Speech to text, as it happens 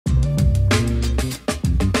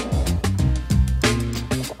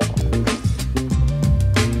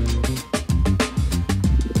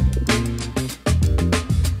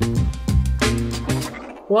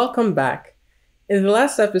Welcome back. In the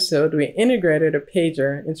last episode, we integrated a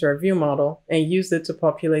pager into our view model and used it to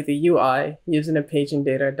populate the UI using a paging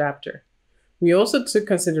data adapter. We also took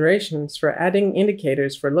considerations for adding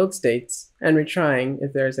indicators for load states and retrying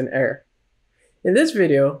if there is an error. In this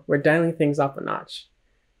video, we're dialing things up a notch.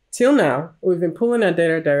 Till now, we've been pulling our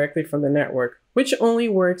data directly from the network, which only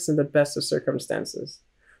works in the best of circumstances.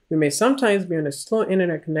 We may sometimes be on a slow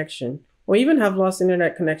internet connection or even have lost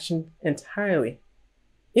internet connection entirely.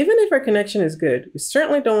 Even if our connection is good, we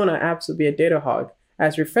certainly don't want our apps to be a data hog,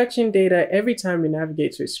 as refreshing data every time we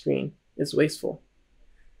navigate to a screen is wasteful.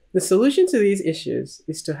 The solution to these issues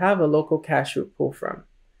is to have a local cache to pull from,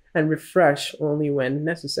 and refresh only when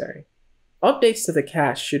necessary. Updates to the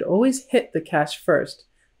cache should always hit the cache first,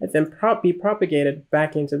 and then be propagated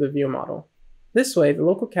back into the view model. This way, the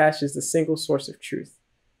local cache is the single source of truth.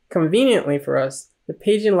 Conveniently for us, the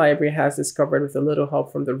paging library has this covered with a little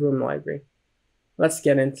help from the room library. Let's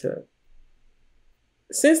get into it.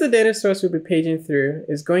 Since the data source we'll be paging through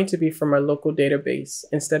is going to be from our local database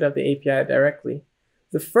instead of the API directly,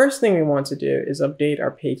 the first thing we want to do is update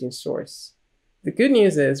our paging source. The good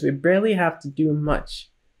news is we barely have to do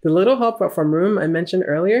much. The little help from room I mentioned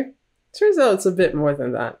earlier, turns out it's a bit more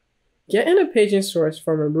than that. Getting a paging source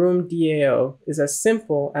from a room DAO is as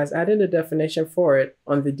simple as adding a definition for it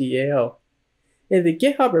on the DAO. In the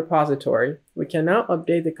GitHub repository, we can now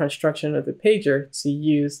update the construction of the pager to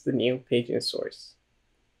use the new paging source.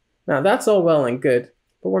 Now that's all well and good,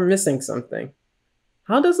 but we're missing something.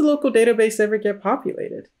 How does a local database ever get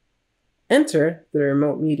populated? Enter the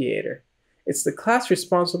remote mediator. It's the class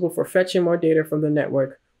responsible for fetching more data from the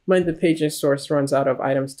network when the paging source runs out of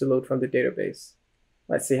items to load from the database.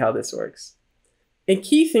 Let's see how this works. A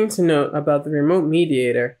key thing to note about the remote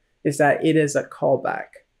mediator is that it is a callback.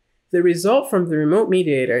 The result from the remote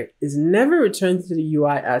mediator is never returned to the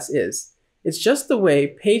UI as is. It's just the way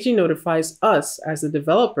paging notifies us as the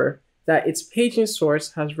developer that its paging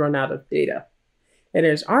source has run out of data. It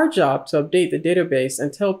is our job to update the database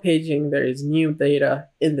and tell paging there is new data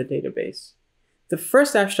in the database. The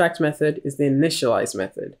first abstract method is the initialize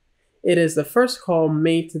method. It is the first call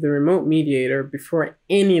made to the remote mediator before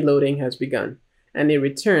any loading has begun, and it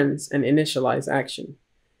returns an initialize action.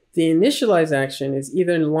 The initialize action is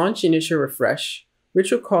either launch initial refresh,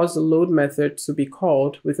 which will cause the load method to be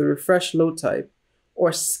called with a refresh load type,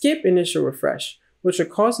 or skip initial refresh, which will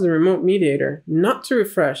cause the remote mediator not to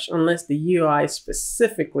refresh unless the UI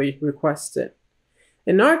specifically requests it.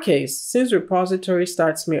 In our case, since repository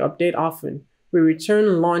starts may update often, we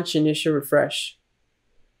return launch initial refresh.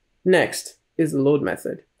 Next is the load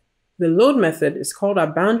method. The load method is called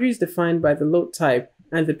our boundaries defined by the load type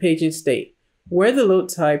and the paging state, where the load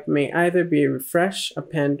type may either be a refresh,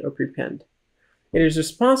 append, or prepend. It is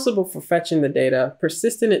responsible for fetching the data,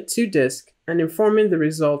 persisting it to disk, and informing the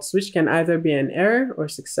results, which can either be an error or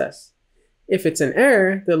success. If it's an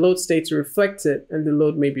error, the load state reflects it and the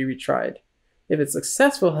load may be retried. If it's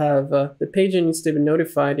successful, however, the pager needs to be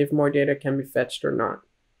notified if more data can be fetched or not.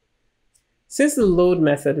 Since the load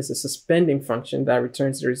method is a suspending function that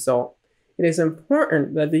returns the result, it is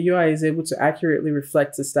important that the UI is able to accurately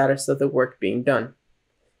reflect the status of the work being done.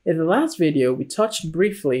 In the last video, we touched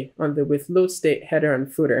briefly on the with load state header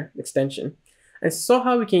and footer extension and saw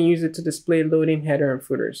how we can use it to display loading header and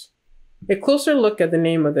footers. A closer look at the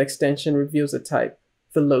name of the extension reveals the type,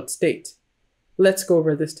 the load state. Let's go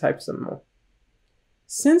over this type some more.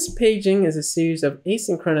 Since paging is a series of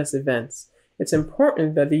asynchronous events, it's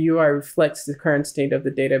important that the UI reflects the current state of the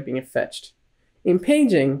data being fetched. In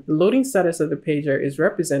paging, the loading status of the pager is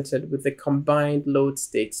represented with the combined load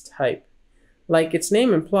states type. Like its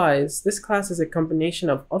name implies, this class is a combination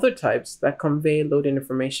of other types that convey loading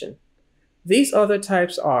information. These other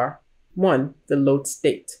types are 1. The load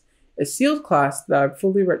state, a sealed class that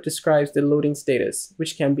fully describes the loading status,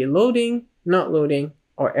 which can be loading, not loading,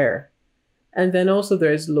 or error. And then also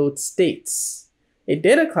there is load states, a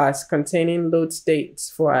data class containing load states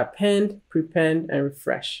for append, prepend, and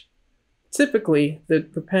refresh. Typically, the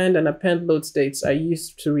prepend and append load states are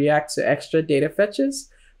used to react to extra data fetches,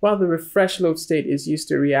 while the refresh load state is used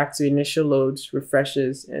to react to initial loads,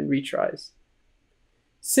 refreshes, and retries.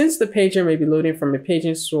 Since the pager may be loading from a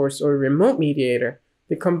paging source or a remote mediator,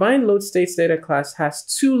 the combined load states data class has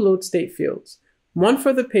two load state fields, one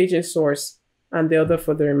for the paging source and the other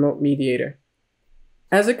for the remote mediator.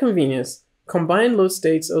 As a convenience, combined load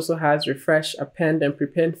states also has refresh, append, and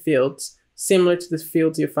prepend fields similar to the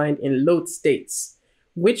fields you find in load states,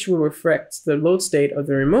 which will reflect the load state of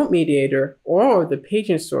the remote mediator or the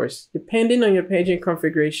paging source, depending on your paging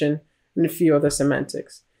configuration and a few other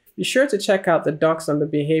semantics. Be sure to check out the docs on the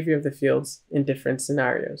behavior of the fields in different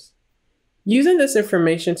scenarios. Using this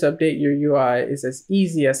information to update your UI is as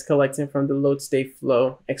easy as collecting from the load state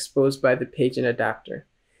flow exposed by the paging adapter.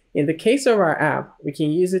 In the case of our app, we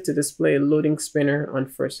can use it to display a loading spinner on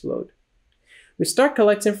first load. We start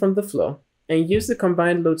collecting from the flow and use the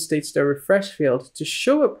combined load states to refresh field to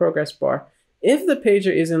show a progress bar if the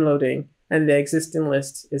pager isn't loading and the existing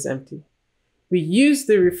list is empty. We use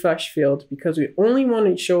the refresh field because we only want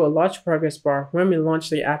to show a large progress bar when we launch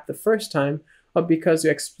the app the first time, or because we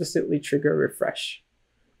explicitly trigger refresh.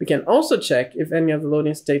 We can also check if any of the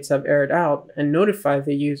loading states have errored out and notify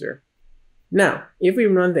the user. Now, if we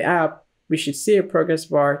run the app, we should see a progress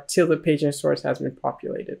bar till the paging source has been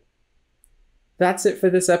populated. That's it for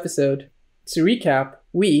this episode. To recap,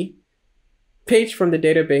 we page from the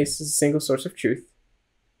database as a single source of truth,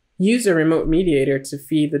 use a remote mediator to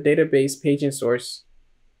feed the database paging source,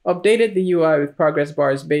 updated the UI with progress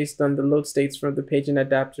bars based on the load states from the paging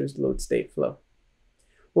adapter's load state flow.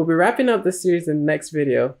 We'll be wrapping up this series in the next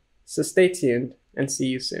video, so stay tuned and see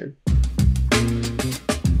you soon.